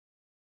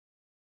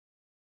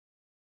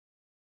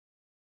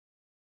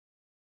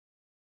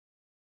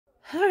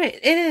Alright,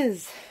 it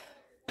is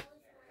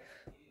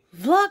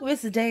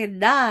Vlogmas day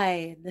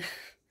 9.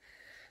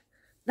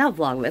 Not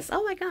Vlogmas,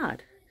 oh my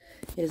god.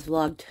 It is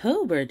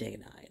Vlogtober day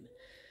 9.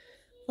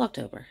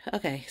 Vlogtober.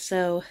 Okay,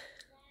 so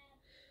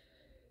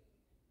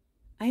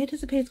I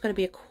anticipate it's going to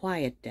be a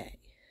quiet day.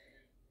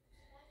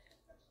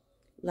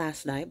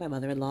 Last night, my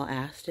mother-in-law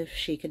asked if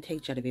she can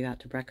take Genevieve out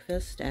to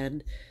breakfast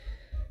and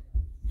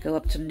go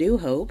up to New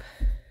Hope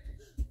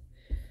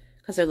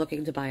because they're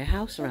looking to buy a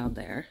house around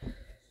there.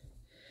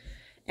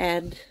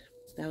 And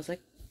I was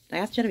like, I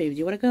asked Genevieve, do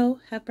you want to go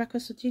have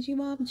breakfast with Gigi,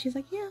 Mom? And she's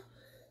like, yeah.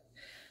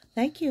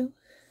 Thank you.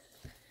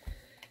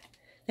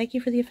 Thank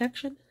you for the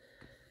affection.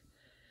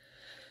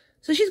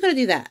 So she's going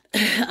to do that.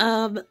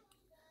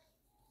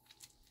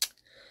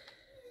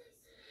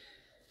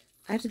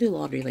 I have to do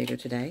laundry later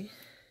today.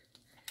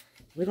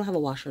 We don't have a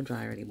washer and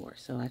dryer anymore,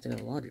 so I have to go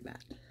to the laundromat.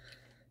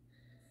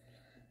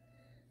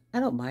 I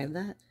don't mind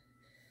that.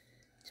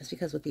 Just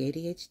because with the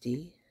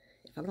ADHD,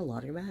 if I'm in a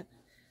laundromat,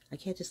 I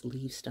can't just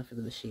leave stuff in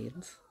the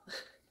machines.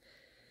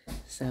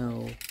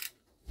 So,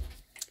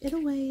 in a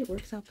way, it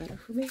works out better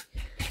for me.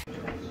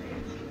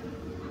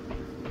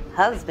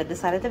 Husband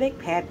decided to make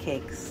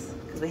pancakes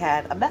because we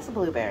had a mess of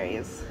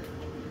blueberries.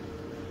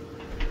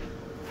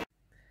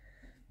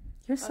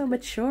 You're so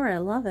mature, I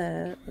love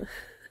it.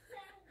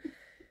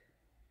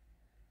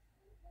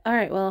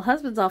 Alright, well,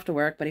 husband's off to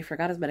work, but he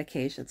forgot his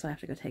medication, so I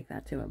have to go take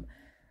that to him.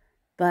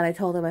 But I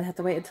told him I'd have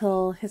to wait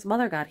until his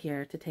mother got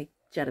here to take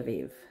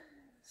Genevieve.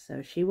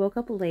 So she woke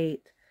up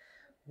late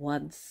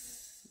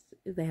once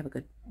they have a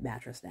good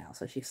mattress now,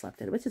 so she slept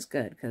in, which is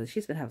good, because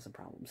she's been having some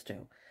problems,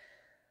 too.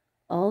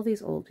 All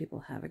these old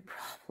people having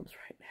problems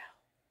right now.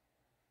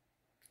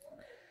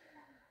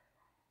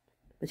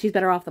 But she's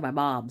better off than my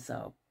mom,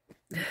 so.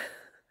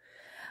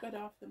 Better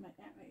off than my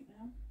aunt right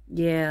now.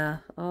 Yeah,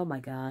 oh my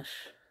gosh.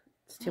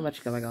 It's too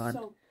much going on.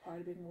 So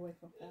hard being away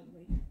from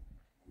family.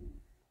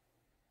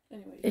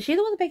 Anyway. Is she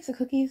the one that bakes the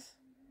cookies?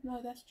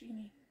 No, that's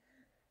Jeannie.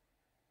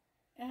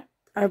 Aunt.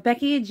 Are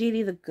Becky and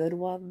Jeannie the good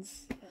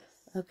ones? Yes.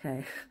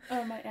 Okay.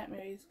 Oh, my Aunt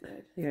Mary's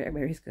good. Your Aunt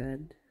Mary's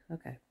good.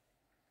 Okay.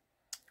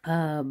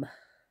 I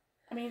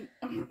mean,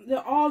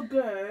 they're all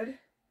good.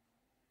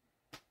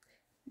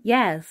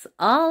 Yes,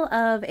 all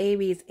of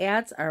Amy's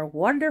aunts are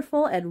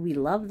wonderful and we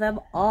love them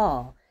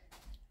all.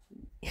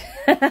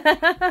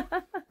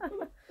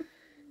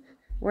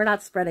 We're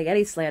not spreading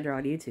any slander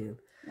on YouTube.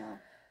 No.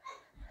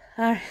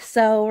 Alright,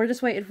 so we're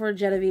just waiting for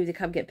Genevieve to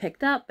come get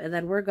picked up, and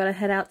then we're going to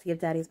head out to give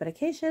Daddy's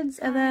medications,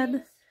 and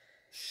then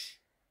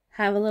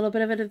have a little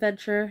bit of an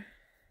adventure.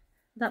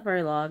 Not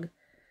very long.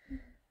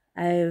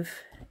 I've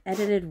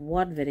edited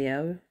one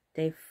video,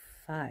 day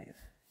 5.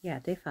 Yeah,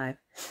 day 5.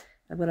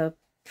 I'm going to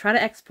try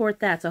to export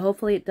that, so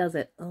hopefully it does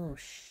it. Oh,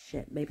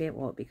 shit. Maybe it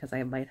won't, because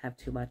I might have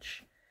too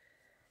much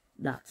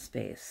not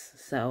space.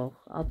 So,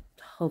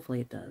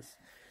 hopefully it does.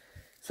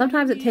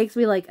 Sometimes it takes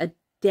me like a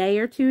day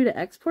or two to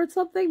export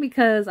something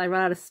because I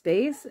run out of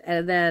space,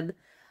 and then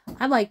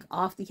I'm like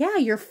off. Yeah,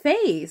 your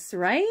face,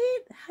 right?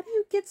 How do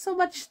you get so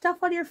much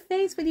stuff on your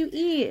face when you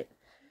eat?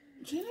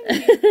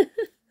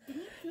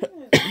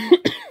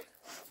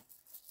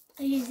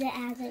 I use it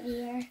as a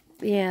mirror.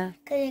 Yeah.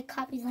 Because it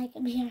copies like a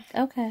mirror.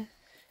 Okay.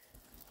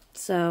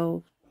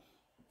 So,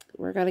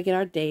 we're going to get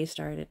our day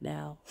started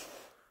now.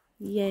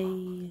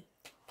 Yay.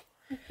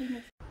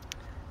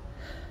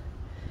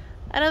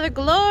 Another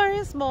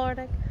glorious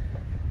morning.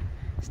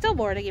 Still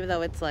morning, even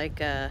though it's like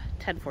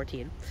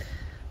 10:14.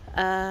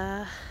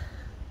 Not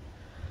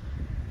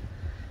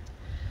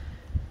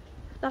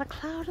a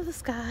cloud in the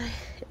sky.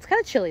 It's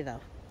kind of chilly though.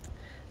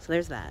 So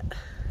there's that.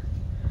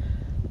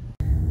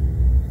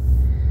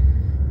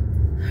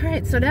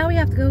 Alright, so now we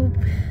have to go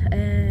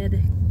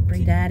and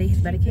bring Daddy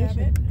his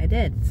medication. I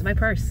did. It's in my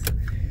purse.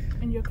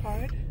 And your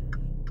card?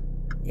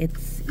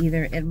 It's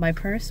either in my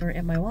purse or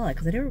in my wallet,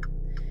 because I didn't.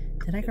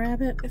 Did I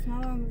grab it? It's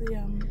not on the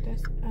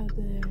desk,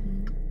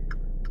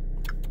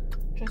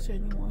 dresser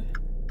anymore.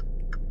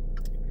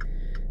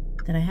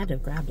 Then I had to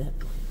have grabbed it.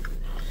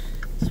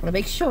 Just want to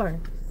make sure.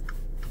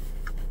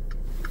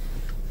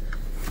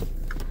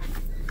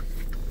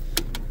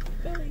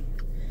 Billy.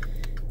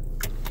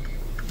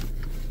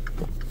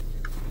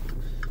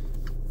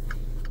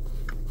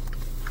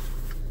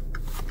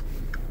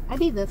 I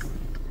need this.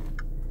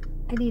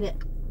 I need it.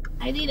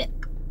 I need it.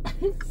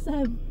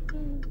 Seb.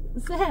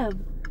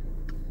 Seb.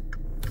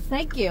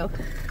 Thank you.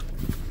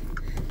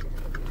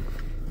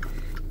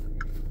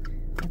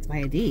 That's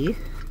my ID.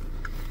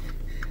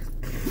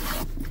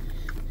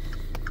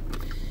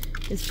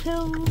 His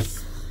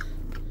pills.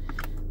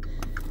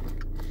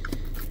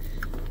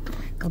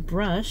 A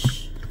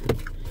brush.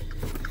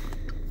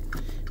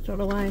 Don't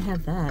know why I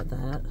had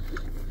that.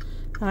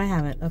 Oh, I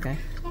have it. Okay.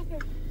 Okay.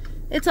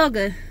 It's all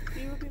good.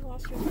 You would be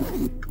lost without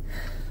me.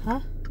 Huh?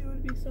 You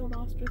would be so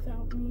lost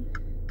without me.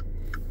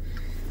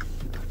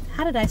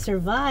 How did I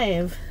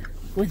survive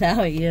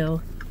without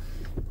you?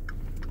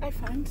 I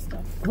find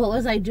stuff. What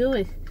was I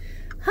doing?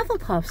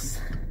 Hufflepuffs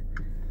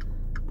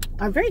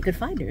are very good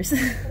finders.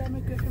 But I'm a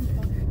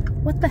Gryffindor.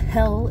 What the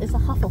hell is a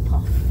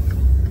Hufflepuff?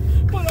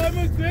 But I'm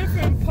a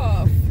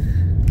Gryffindor.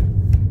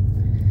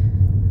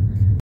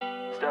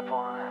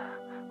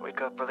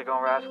 up, really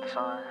gonna rise with the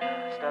sun.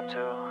 Step 2,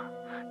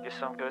 get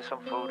some good, some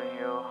food in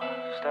you.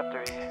 Step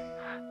 3,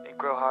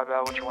 think real hard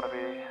about what you wanna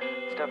be.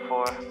 Step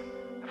 4,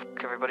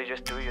 everybody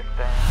just do your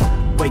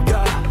thing. Wake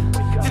up,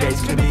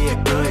 today's gonna be a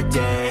good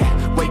day.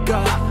 Wake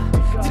up,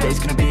 today's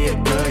gonna be a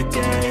good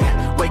day.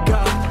 Wake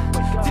up,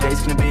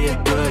 today's gonna be a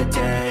good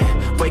day.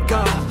 Wake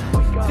up,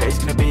 today's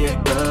gonna be a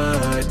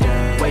good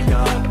day. Wake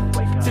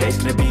up, today's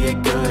gonna be a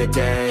good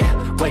day.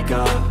 Wake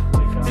up,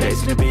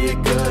 today's gonna be a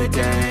good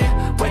day.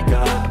 Wake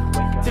up,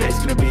 today's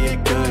gonna be a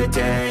good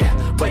day.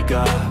 Wake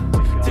up,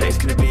 today's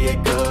gonna be a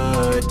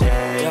good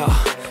day. Yo.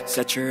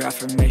 Set your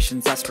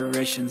affirmations,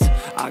 aspirations.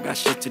 I got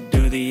shit to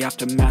do, the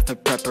aftermath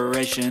of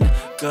preparation.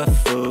 Good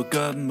food,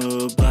 good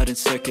mood, blood in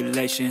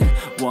circulation.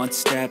 One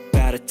step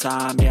at a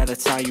time, yeah,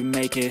 that's how you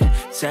make it.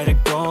 Set a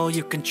goal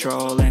you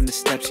control and the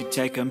steps you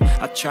take them.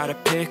 I try to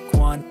pick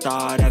one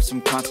thought, have some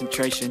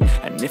concentration.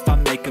 And if I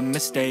make a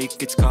mistake,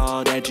 it's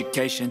called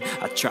education.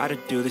 I try to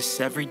do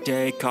this every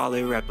day, call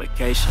it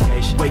replication.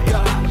 Wake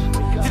up,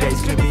 today's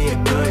gonna be a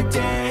good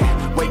day.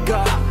 Wake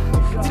up,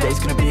 today's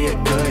gonna be a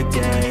good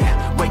day.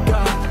 Wake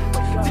up,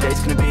 today's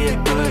gonna be a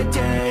good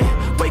day.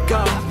 Wake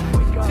up,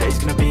 today's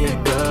gonna be a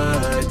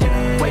good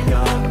day. Wake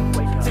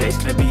up, today's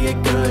gonna be a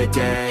good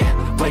day.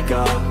 Wake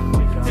up,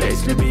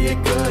 today's gonna be a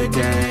good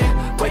day.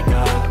 Wake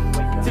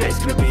up, today's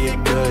gonna be a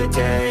good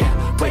day.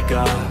 Wake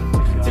up,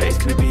 today's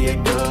gonna be a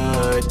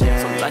good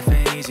day. So life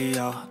ain't easy,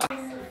 yo.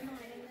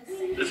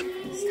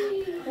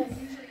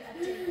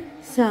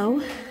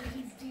 So,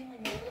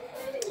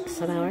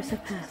 some hours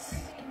have passed.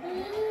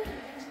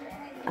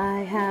 I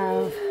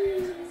have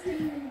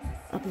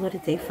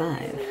uploaded day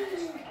 5.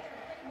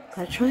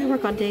 Gotta try and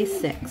work on day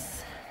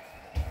 6.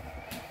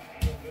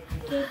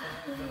 A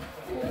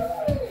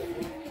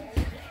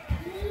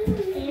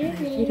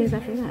few days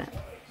after that.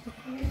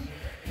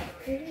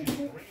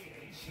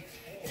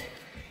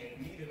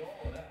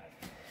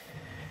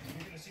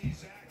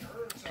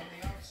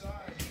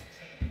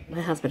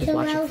 My husband is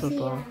watching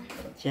football.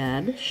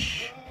 Jen,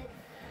 shh.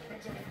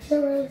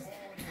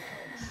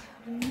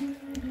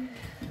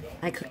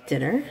 I cooked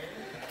dinner.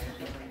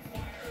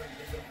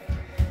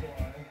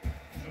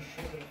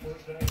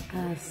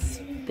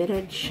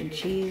 Spinach and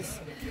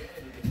cheese.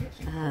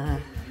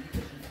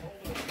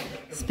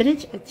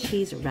 Spinach and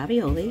cheese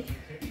ravioli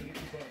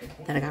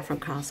that I got from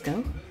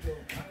Costco.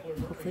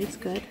 Hopefully it's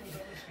good.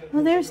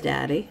 Oh, there's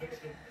Daddy.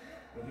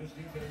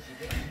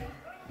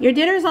 Your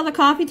dinner's on the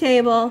coffee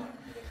table.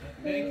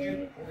 Thank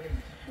you.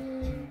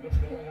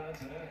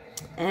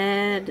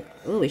 And,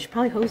 oh, we should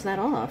probably hose that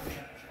off.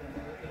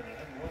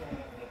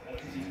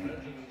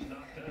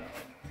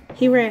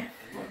 He ran.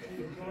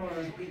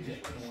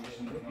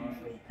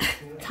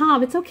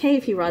 Tom, it's okay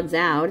if he runs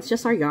out. It's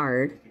just our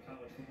yard.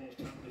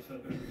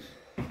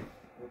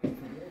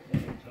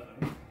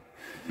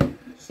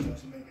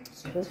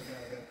 I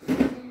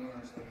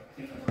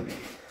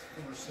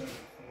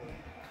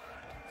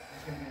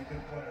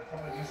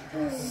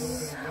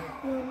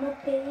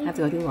have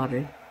to go do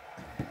laundry.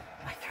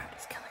 My throat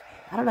is killing me.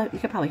 I don't know. You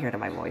can probably hear it in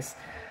my voice.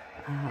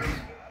 I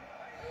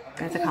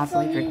have to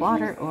constantly drink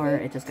water or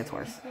it just gets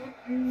worse.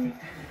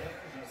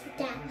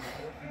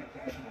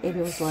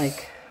 Amy was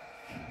like,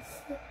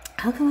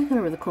 how come I got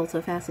over the cold so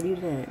fast and you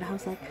didn't? And I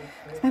was like,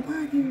 because my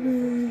body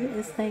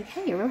is like,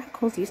 hey, remember how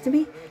cold it used to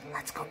be?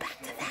 Let's go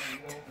back to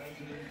that.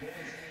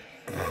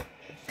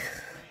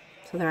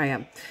 So there I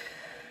am.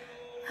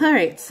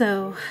 Alright,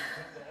 so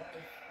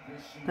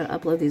I'm going to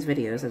upload these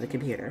videos on the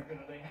computer.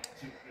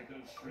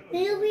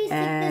 Baby, sick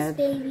this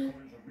baby.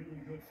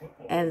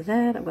 And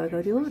then I'm going to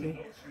go do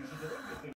laundry.